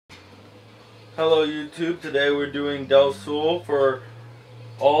Hello YouTube, today we're doing Del Sol for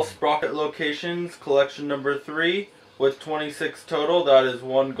all Sprocket locations, collection number 3 with 26 total. That is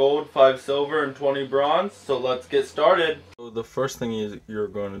 1 gold, 5 silver, and 20 bronze. So let's get started. So the first thing you're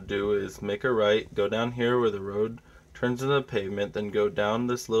going to do is make a right, go down here where the road turns into the pavement, then go down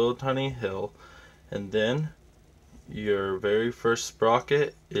this little tiny hill, and then your very first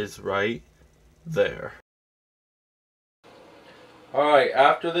Sprocket is right there. Alright,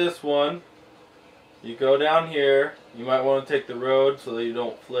 after this one, you go down here. You might want to take the road so that you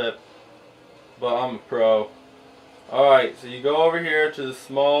don't flip, but I'm a pro. Alright, so you go over here to the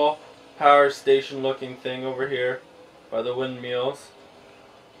small power station looking thing over here by the windmills,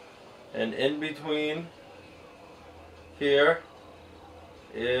 and in between here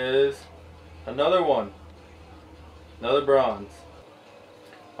is another one, another bronze.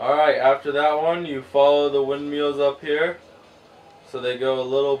 Alright, after that one you follow the windmills up here so they go a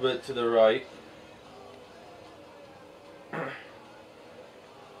little bit to the right.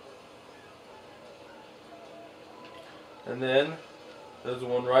 And then there's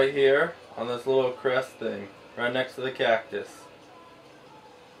one right here on this little crest thing, right next to the cactus.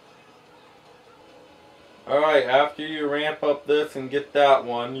 Alright, after you ramp up this and get that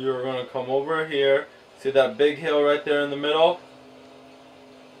one, you're going to come over here. See that big hill right there in the middle?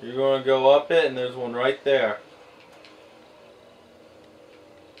 You're going to go up it, and there's one right there.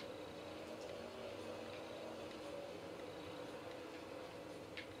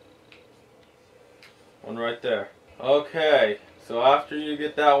 One right there. Okay, so after you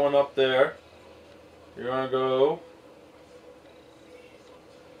get that one up there, you're going to go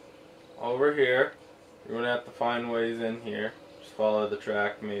over here. You're going to have to find ways in here. Just follow the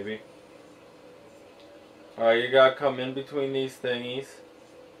track maybe. Alright, you got to come in between these thingies.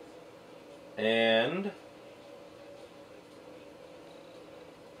 And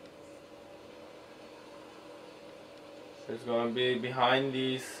there's going to be behind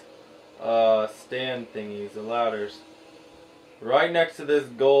these stand thingies, the ladders, right next to this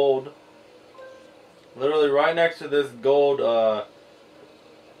gold, literally right next to this gold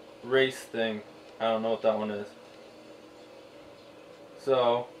race thing. I don't know what that one is.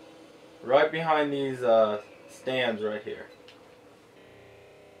 So right behind these stands right here.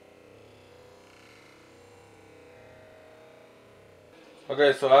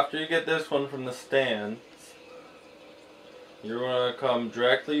 Okay, so after you get this one from the stands, you're going to come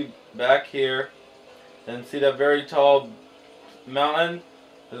directly back here and see that very tall mountain.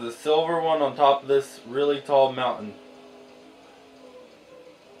 There's a silver one on top of this really tall mountain.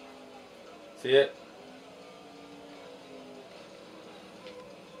 See it?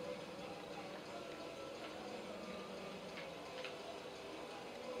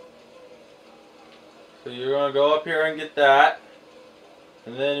 So you're going to go up here and get that,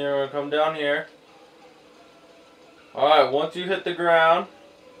 and then you're going to come down here. Alright, once you hit the ground,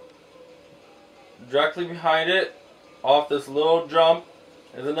 directly behind it, off this little jump,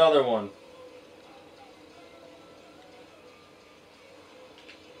 is another one.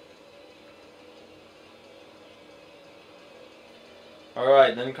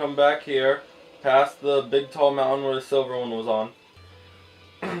 Alright, then come back here, past the big tall mountain where the silver one was on.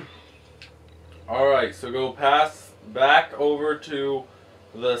 Alright, so go back over to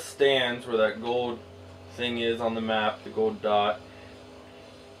the stands where that gold thing is on the map, the gold dot.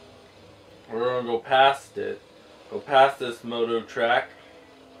 We're going to go past it. Go past this moto track.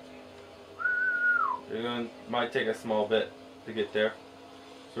 Might take a small bit to get there.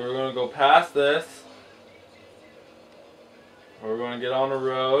 So we're going to go past this. We're going to get on a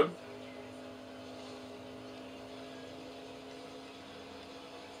road.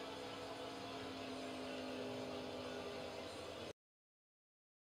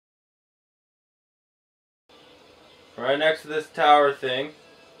 Right next to this tower thing,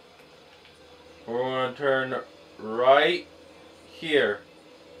 we're going to turn right here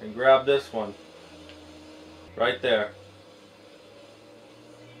and grab this one. Right there.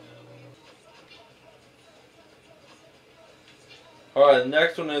 Alright, the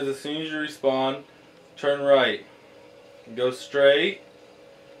next one is as soon as you respawn, turn right. Go straight,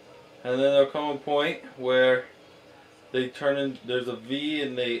 and then there'll come a point where they turn in, there's a V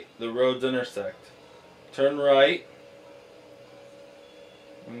and the roads intersect. Turn right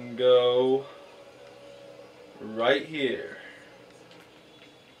and go right here.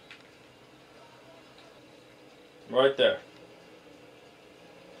 Right there.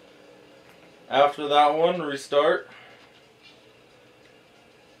 After that one, restart.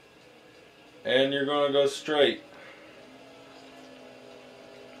 And you're going to go straight.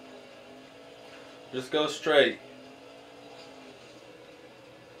 Just go straight.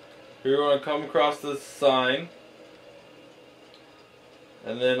 You're going to come across this sign.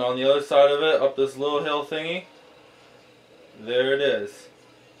 And then on the other side of it, up this little hill thingy, there it is.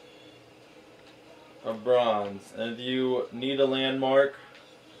 A bronze. And if you need a landmark,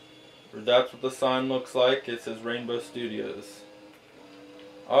 that's what the sign looks like. It says Rainbow Studios.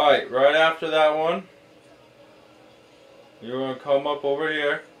 Alright, right after that one, you're going to come up over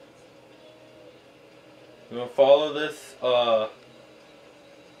here. You're going to follow this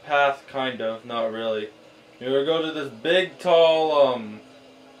path, kind of, not really. You're going to go to this big tall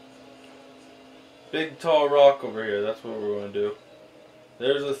rock over here. That's what we're going to do.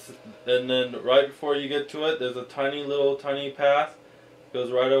 And then right before you get to it, there's a tiny path. It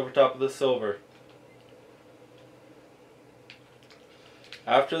goes right over top of the silver.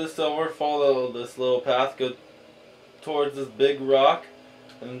 After the silver, follow this little path, go towards this big rock,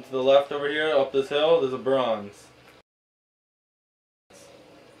 and to the left over here, up this hill, there's a bronze.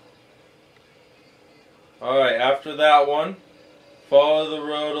 Alright, after that one, follow the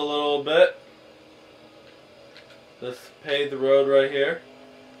road a little bit. This paved road right here.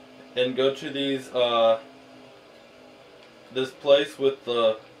 And go to these, this place with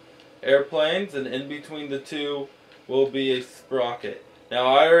the airplanes, and in between the two will be a sprocket. Now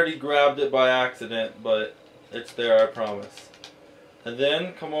I already grabbed it by accident, but it's there, I promise. And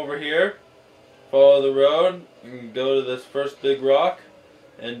then come over here, follow the road, and go to this first big rock.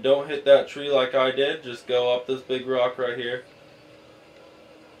 And don't hit that tree like I did, just go up this big rock right here.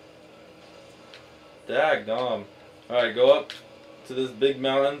 Daggum. Alright, go up to this big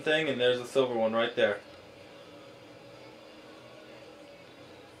mountain thing, and there's a silver one right there.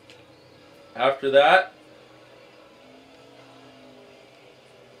 After that,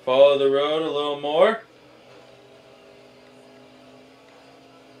 follow the road a little more.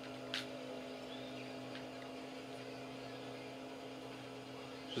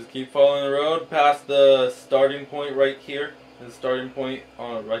 Just keep following the road past the starting point right here. The starting point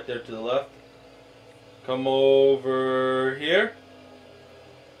right there to the left. Come over here.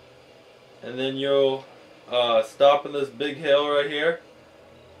 And then you'll stop in this big hill right here.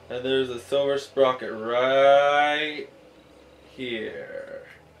 And there's a silver sprocket right here.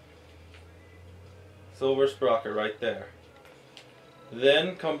 Silver sprocket right there.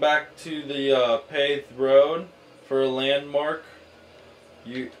 Then come back to the paved road for a landmark.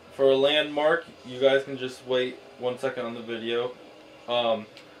 For a landmark, you guys can just wait 1 second on the video.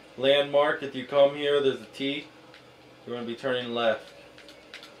 Landmark, if you come here, there's a T. You're going to be turning left.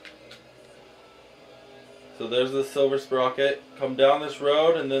 So there's the silver sprocket. Come down this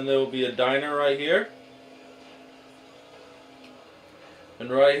road, and then there will be a diner right here. And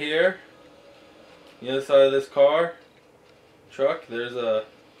right here, the other side of this truck, there's a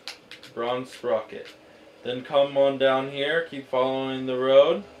bronze sprocket. Then come on down here, keep following the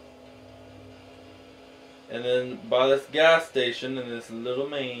road. And then by this gas station, and this little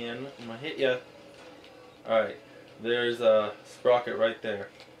man, I'm going to hit ya. Alright, there's a sprocket right there.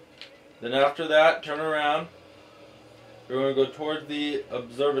 Then after that, turn around. We're going to go towards the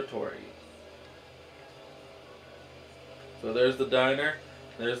observatory. So there's the diner.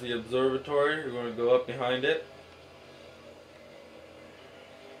 There's the observatory. We're going to go up behind it.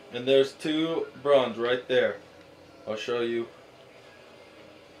 And there's two bronze right there. I'll show you.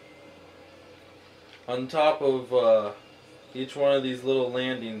 On top of each one of these little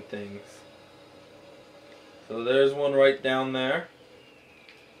landing things. So there's one right down there.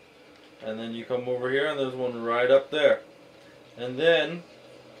 And then you come over here, and there's one right up there. And then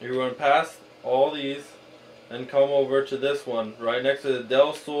you're going to pass all these and come over to this one right next to the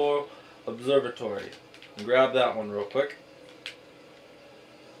Del Sol Observatory. And grab that one real quick.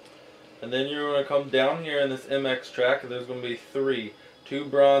 And then you're going to come down here in this MX track, and there's going to be two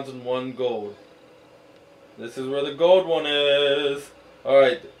bronze and one gold. This is where the gold one is.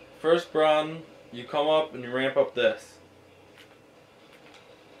 Alright, first bronze, you come up and you ramp up this.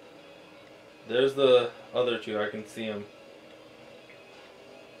 There's the other two, I can see them.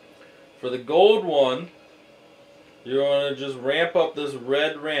 For the gold one, you're going to just ramp up this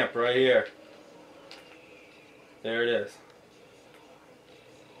red ramp right here. There it is.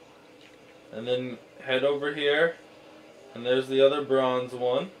 And then head over here, and there's the other bronze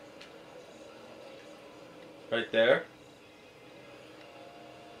one. Right there.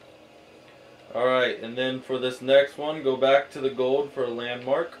 Alright, and then for this next one, go back to the gold for a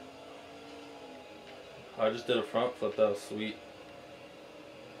landmark. I just did a front flip, that was sweet.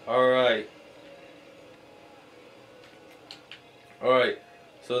 Alright. Alright,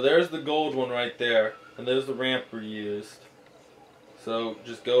 so there's the gold one right there, and there's the ramp we used. So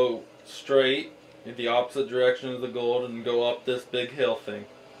just go straight in the opposite direction of the gold and go up this big hill thing.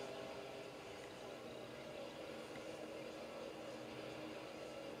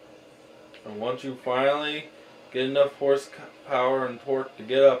 And once you finally get enough horsepower and torque to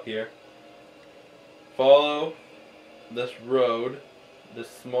get up here, follow this road, this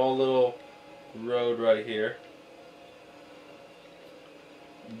small little road right here.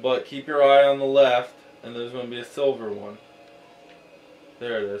 But keep your eye on the left, and there's going to be a silver one.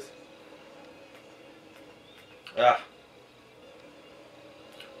 There it is. Ah.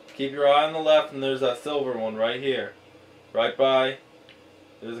 Keep your eye on the left, and there's that silver one right here. Right by,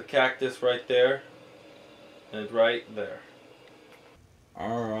 there's a cactus right there, and it's right there.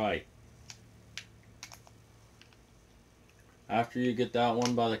 Alright. After you get that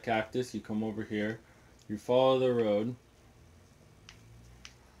one by the cactus, you come over here, you follow the road.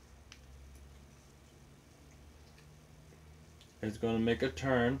 It's going to make a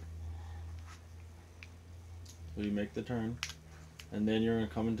turn. So you make the turn. And then you're going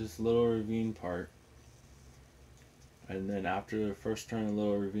to come into this little ravine part. And then after the first turn of the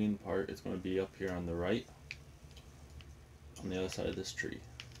little ravine part, it's going to be up here on the right. On the other side of this tree.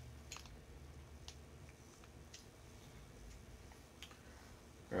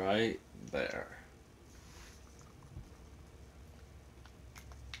 Right there.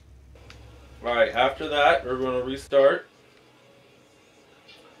 Alright, after that, we're going to restart.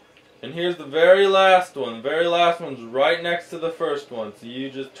 And here's the very last one. The very last one's right next to the first one. So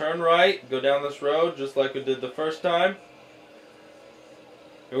you just turn right, go down this road just like we did the first time.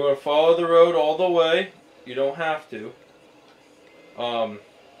 You're going to follow the road all the way. You don't have to.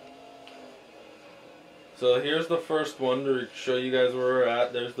 So here's the first one to show you guys where we're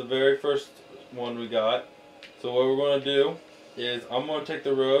at. There's the very first one we got. So what we're going to do is I'm going to take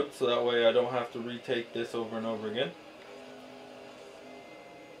the road so that way I don't have to retake this over and over again.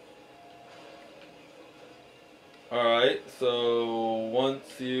 Alright, so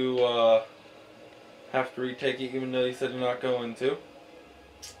once you have to retake it, even though you said you're not going to,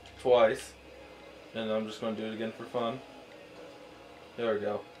 twice, and I'm just going to do it again for fun. There we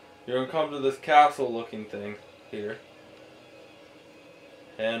go. You're going to come to this castle looking thing here.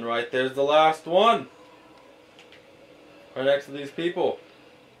 And right there's the last one. Right next to these people.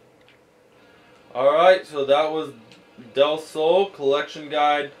 Alright, so that was Del Sol Collection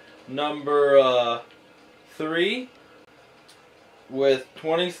Guide number 3 with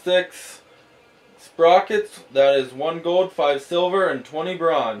 26 sprockets. That is 1 gold, 5 silver, and 20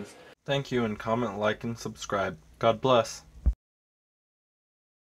 bronze. Thank you, and comment, like, and subscribe. God bless.